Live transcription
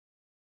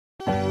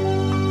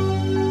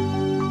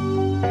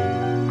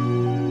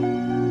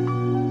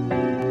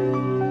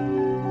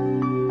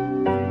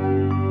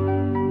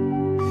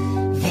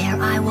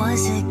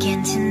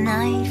again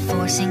tonight,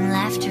 forcing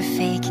laughter,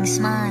 faking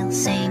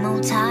smiles, same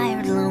old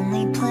tired,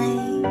 lonely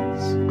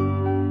place.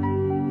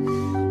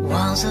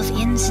 Walls of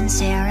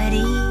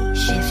insincerity,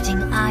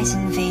 shifting eyes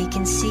in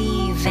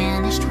vacancy,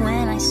 vanished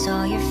when I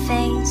saw your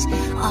face.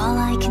 All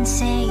I can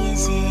say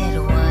is it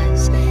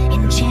was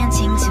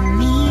enchanting to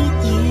me.